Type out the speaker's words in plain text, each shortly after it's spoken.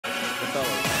fellas.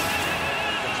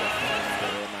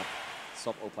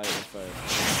 Stop all player info.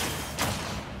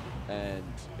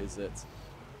 And is it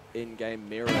in-game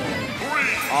mirror?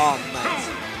 Oh, mate.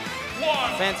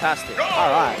 Fantastic. All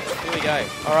right, here we go.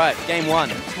 All right, game 1,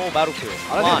 small battlefield.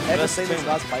 I don't think I've ever seen these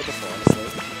guys play before, honestly.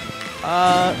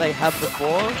 They have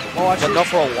before, well, actually, but not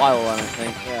for a while, I don't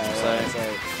think. Yeah, so.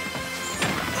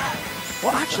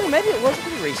 Well, actually, maybe it was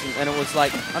pretty recent, and it was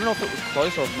like, I don't know if it was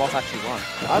close or if Moth actually won.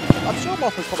 I'm sure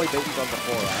Moth has probably beaten John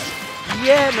before, right?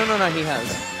 Yeah, no, he has.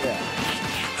 Yeah.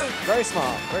 Very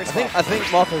smart, very smart. I think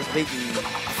Moth has beaten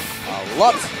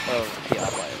lots of PR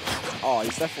players. Oh,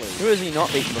 he's definitely... Who has he not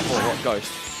beaten before? What,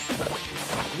 Ghost?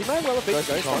 He may well have beaten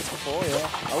Ghost once before,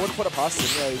 yeah. I wouldn't put it past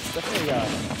him, yeah. He's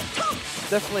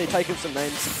definitely taken some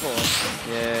names before.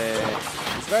 Yeah.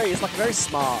 He's like a very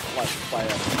smart player.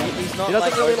 He's not. He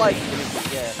doesn't really like.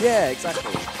 Yeah,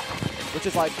 exactly. Which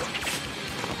is like,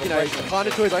 you know, kind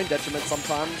of to his own detriment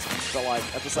sometimes, but like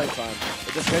at the same time,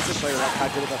 it just goes to show like how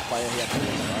good of a player he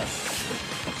actually is. Right?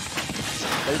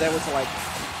 But he's able to like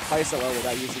play so well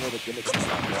without using all the gimmicks and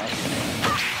stuff, right?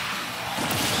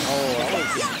 Oh, that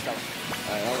was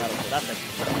that's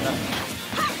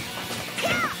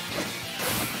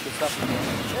good stuff.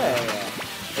 Yeah.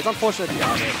 It's unfortunate to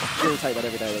really take that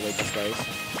every day of the week, I suppose.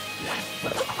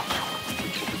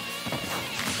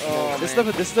 Oh, this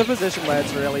is the position where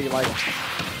it's really like,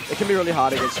 it can be really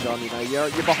hard against John. You know,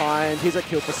 you're behind, he's at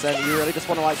kill percent, you really just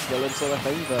want to like kill him sort of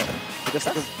thing, but he just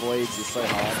like avoids you so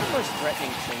hard. That's the most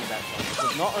threatening thing about John,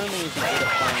 because not only is he good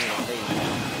at playing with a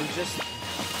lead,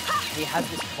 he has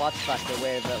this clutch factor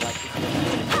where like if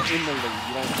you're in the lead,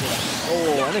 you don't feel that.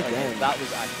 Oh, and again. That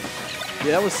was actually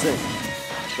yeah, that was sick.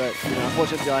 But, you know,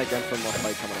 unfortunately, again from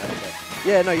MothPlague coming out of it.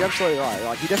 Yeah, no, you're absolutely right.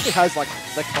 Like, he definitely has, like,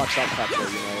 the clutch up factor,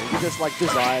 you know. He just, like,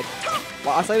 desired...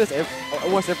 Like, I say this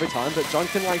almost every time, but John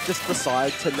can, like, just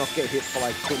decide to not get hit for,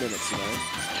 like, 2 minutes, you know.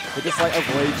 He just, like,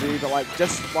 avoids you, but, like,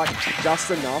 just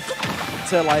enough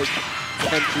to, like,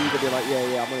 tempt you to be like,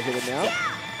 yeah, I'm gonna hit him now.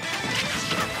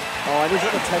 Oh, and he's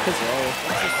got the tech as well.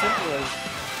 It's as simple as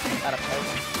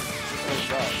adaptation.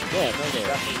 Yeah, no good.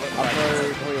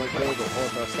 Upload,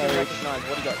 recognize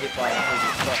what he got hit by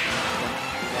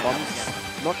bombs.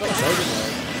 Not gonna save him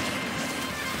though.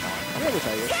 I'm gonna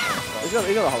tell you. He's got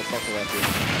a whole stock to work with.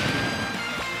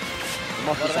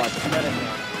 Moth is like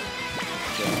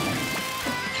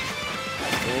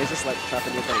yeah, he's just like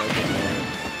trapping with the legend.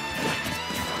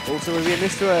 Also, we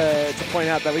missed to point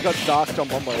out that we got darked on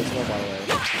Bombo as well, by the way.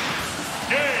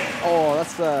 Oh,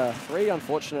 that's 3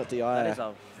 unfortunate DI. That is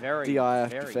a very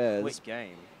quick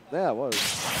game. Yeah, it was.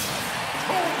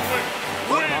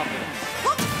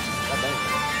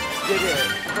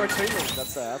 Yeah. For a team league,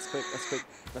 that's quick.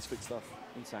 That's quick stuff.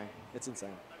 Insane. It's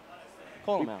insane.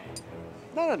 Call him out.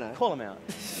 No. Call him out.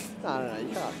 No,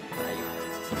 you can't.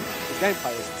 His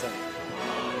gameplay is insane.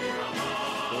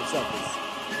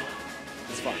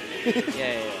 It's fun.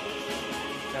 yeah.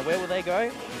 Now, where will they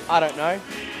go? I don't know.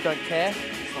 Don't care.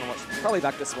 Just want to watch. Probably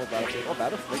back to small battlefield. Or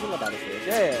battlefield. Regular battlefield.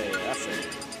 Yeah, that's it.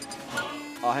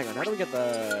 Oh, hang on. How do we get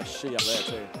the shit up there,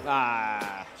 too?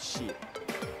 Ah, shit.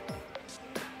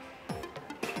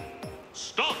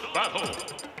 Stop battle.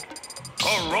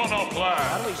 Piranha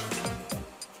Flag.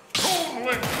 You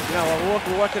know what?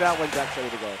 We'll work it out when Jack's ready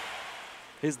to go.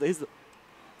 Here's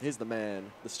the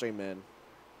man, the stream man.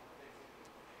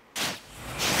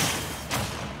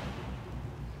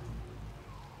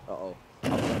 Uh-oh. 3,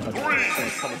 2,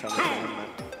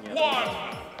 1,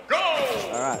 go!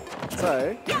 Alright, so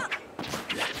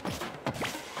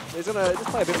he's gonna just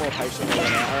play a bit more patiently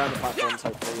around the platforms,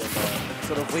 hopefully, and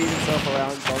sort of weave himself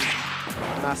around John's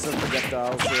massive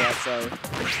projectiles throughout, so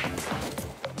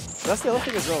that's the other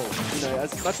thing as well. You know,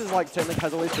 as much as like Toon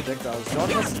has all these projectiles, John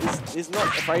is not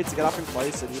afraid to get up in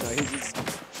close, and you know, he's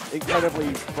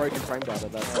incredibly broken frame data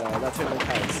that Toon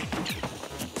has.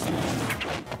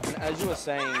 And as you were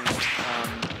saying,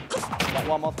 like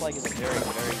while MothPlague is a very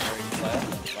player,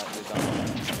 like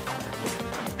who's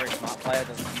a very smart player,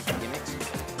 doesn't use the gimmicks.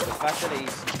 The fact that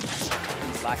he's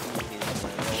lacking his, or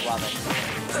rather,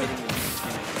 hitting his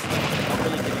gimmicks, not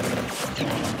really giving him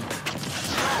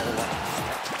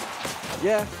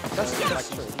yeah, that's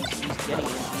true. He's getting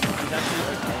in. He's actually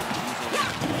okay using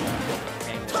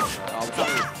angles.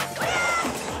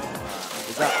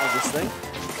 Is that on this thing?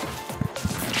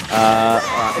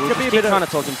 It could be a bit kind of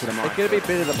talking to the mic. It could be a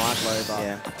bit of the mic low, but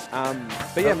yeah.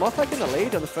 But yeah, MothPlague in the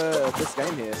lead on this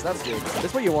game here, so that's good.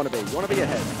 That's what you want to be. You want to be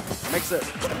ahead. Makes it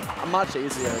much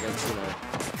easier against a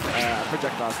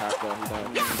projectile character. You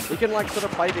know, he can like sort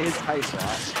of play to his pace,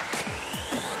 right?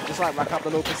 Just like rack up the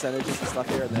little percentages and stuff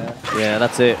here and there. Yeah,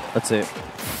 that's it.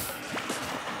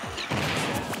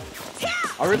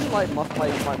 I really like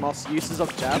MothPlague, like Moth's uses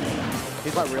of jab.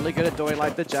 He's like really good at doing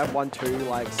like the jab 1-2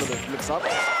 like sort of mix up.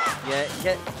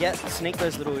 Yeah, sneak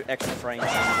those little extra frames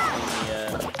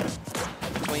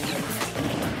between them.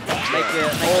 Make the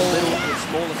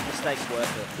smallest mistakes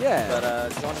worth it. Yeah. But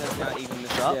John has now evened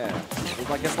this up. Yeah.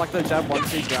 It's like the jab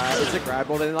 1-2 grab. It's a grab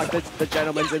ball, then like the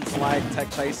gentleman's into like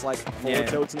tech chase like forward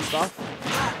tilts and stuff.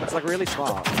 It's like really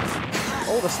smart.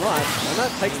 Oh, the snipe, and that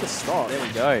takes the stock. There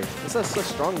we go. It's a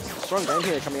strong game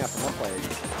here coming out from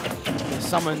MothPlague.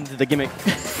 Summoned the gimmick.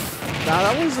 Nah,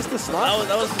 that was just the snipe.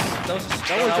 That was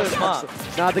smart.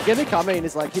 Nah, the gimmick I mean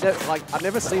is like he don't like I've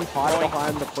never seen hide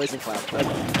behind the poison cloud,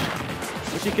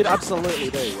 which you could absolutely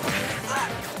do.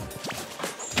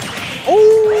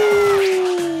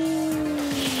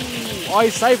 Oh, he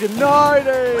saved him. No,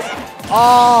 dude.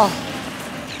 Oh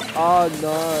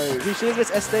no. He should have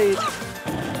just SD'd.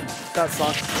 That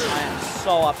sucks. I am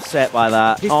so upset by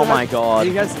that. Oh my god.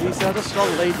 He still has a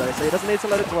strong lead though, so he doesn't need to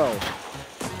let it dwell.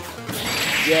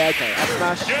 Yeah, okay. Up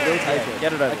smash, we'll take it.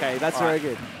 Get it over. Okay, that's very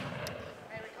good.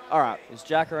 Alright. Is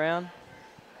Jack around?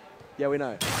 Yeah, we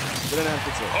know. We don't have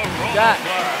to fix it. Jack!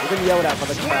 We're getting yelled at by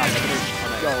the crowd.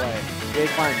 Go away. Yeah,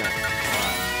 he's fine now.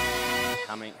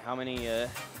 How many,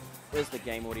 where's the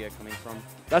game audio coming from?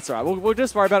 That's alright. We'll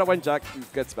just worry about it when Jack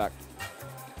gets back.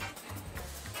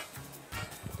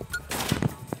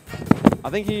 I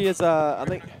think he is, yeah.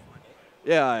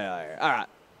 Alright.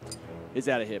 He's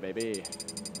out of here, baby.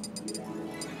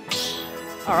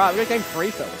 Alright, we're going to game 3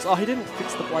 films. Oh, he didn't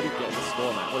fix the bloody get the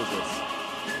score, man. What is this?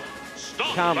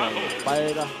 Camera.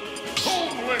 Beta.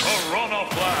 Piranha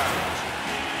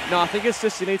flag. No, I think it's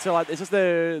just you need to, like, it's just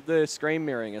the screen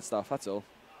mirroring and stuff. That's all.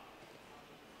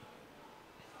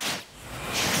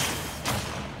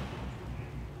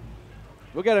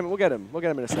 We'll get him in a second.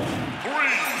 3, 2,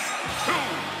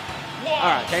 1.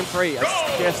 Alright, game 3.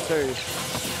 PS2.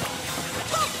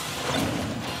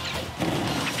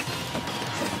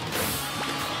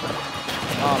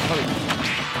 Oh, probably.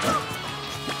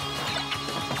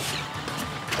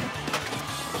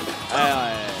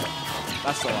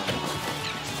 That's the one.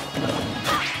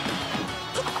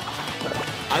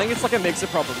 I think it's like a mixer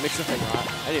problem, mixer thing, right?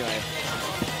 Anyway.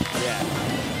 Yeah.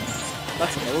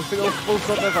 That's okay. We'll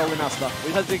sort that out with our stuff.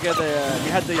 We had to get we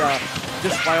had the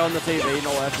display on the TV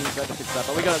not working, so we had to fix that,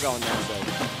 but we got it going now, so.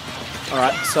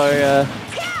 Alright, so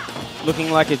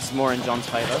looking like it's more in John's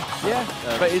favour. Yeah,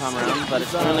 but it's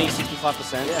only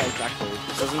 65%. Yeah, exactly.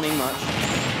 Doesn't mean much.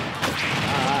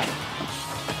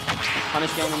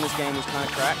 Punish game in this game is kind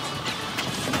of cracked.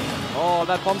 Oh,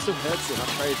 that bomb still hurts him.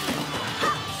 That's crazy.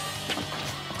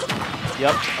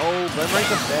 Yep. Oh,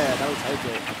 Boomerang's up there. That'll take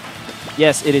it.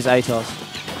 Yes, it is Atos.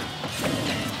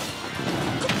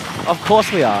 Of course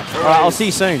we are. Alright, I'll see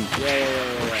you soon. Yeah.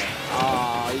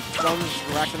 Ah, John's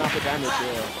racking up the damage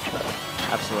here.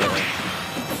 Absolutely.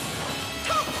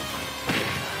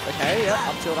 Okay, yeah,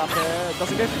 up tilt up there.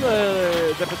 Doesn't go for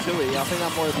the Patui. I think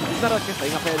that more. Isn't that like a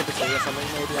thing up there, the Patui or something?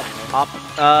 Maybe up.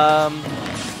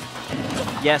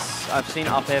 Yes, I've seen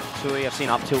up air Patui. I've seen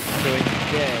up tilt Patui.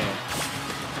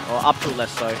 Yeah. Or up tilt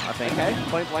less so, I think. Okay,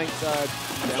 point blank down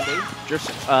B. Just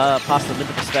past the lip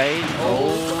of the stage.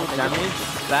 Oh, damage.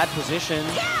 Bad position.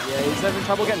 Yeah, he's having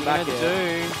trouble getting back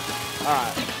here.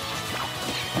 Alright.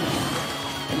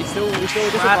 He's still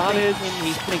disadvantaged.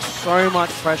 He's putting so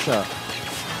much pressure.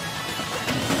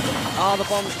 Ah, the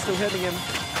bombs are still hitting him.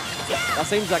 That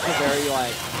seems like a very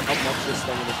obnoxious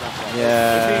thing in this match.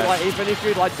 Yeah. Even if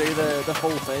you'd do the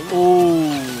full thing.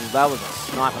 Ooh, that was a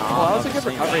snipe and a half. Oh, that was a good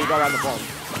recovery. He got around the bomb.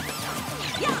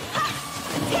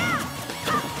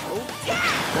 Oh,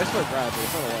 goes for a grab.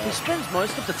 He spends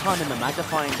most of the time in the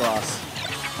magnifying glass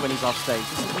when he's off stage.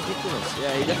 This is ridiculous.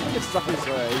 Yeah, he definitely gets stuck his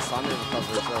timing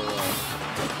recovery so well.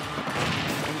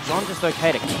 And John just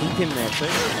okay to keep him there too.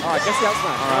 Alright, guess the out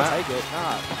smash. Alright. I'll take it.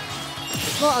 Alright.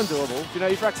 It's not undoable. You know,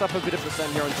 he racks up a bit of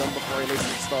percent here on John before he loses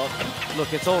his stock.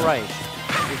 Look, it's all rage.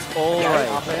 It's all rage.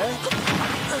 Up there.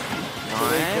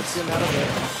 Nice. Gets him out of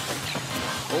there.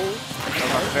 Oh. A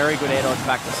very good air dodge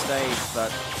back to stage,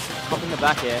 but popping the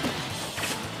back air.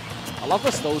 I love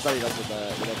the stalls that he does with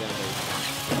the down B.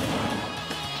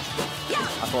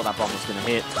 I thought that bomb was going to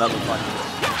hit. That looked like it was.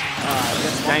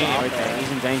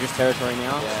 He's in dangerous territory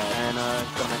now. Yeah. And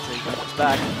got to make sure he comes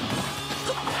back.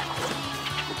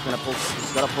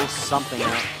 He's got to pull something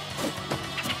out.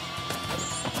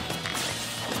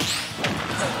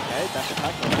 Okay, dash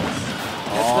attack.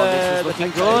 Oh, this is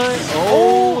looking good.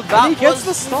 Oh, that he gets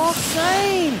the stock.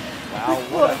 Insane. Wow,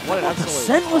 what an absolute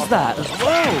percent was that as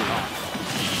well?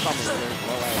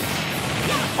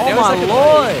 Oh my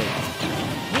lord.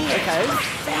 Okay.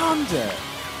 Found it.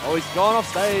 Oh, he's gone off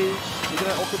stage. He's in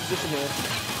an awkward position here.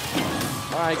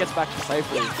 Alright, he gets back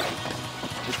safely.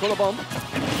 He's called a bomb.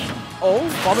 Oh,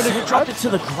 bomb in the Dropped it to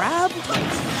the grab.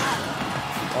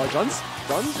 Oh, John's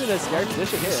in a scary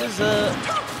position here. This is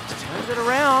turned it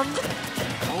around.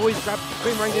 Oh, he's grabbed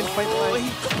boomerang in point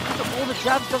blank. All the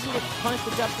jabs doesn't get punished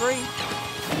with jab 3.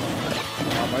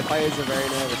 Oh, both players are very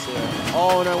nervous here.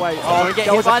 Oh, no, wait. Oh, that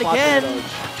get was hit a right clutch again. dodge.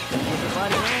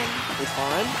 He's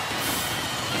fine.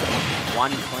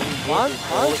 One clean hit. One's is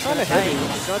kind all of heavy.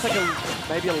 take. It's going to take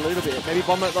maybe a little bit. Maybe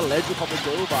bomb at the ledge will probably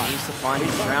do, but He needs to find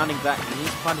his grounding back. He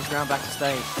needs to find his ground back to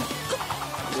stage.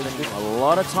 Spending a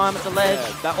lot of time at the ledge.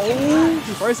 Yeah, oh,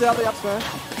 he throws out the up smash.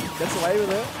 Gets away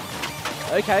with it.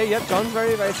 Okay, yep, John's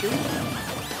very evasive.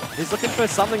 He's looking for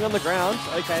something on the ground.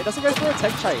 Okay, doesn't go for a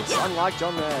tech chase, unlike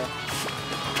John there.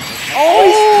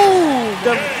 Oh!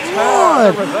 The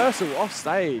reversal off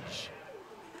stage.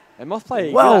 And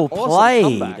MothPlague, Well awesome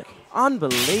played. comeback.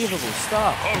 Unbelievable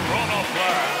stuff. Piranha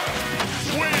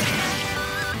Flag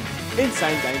wins.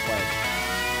 Insane gameplay.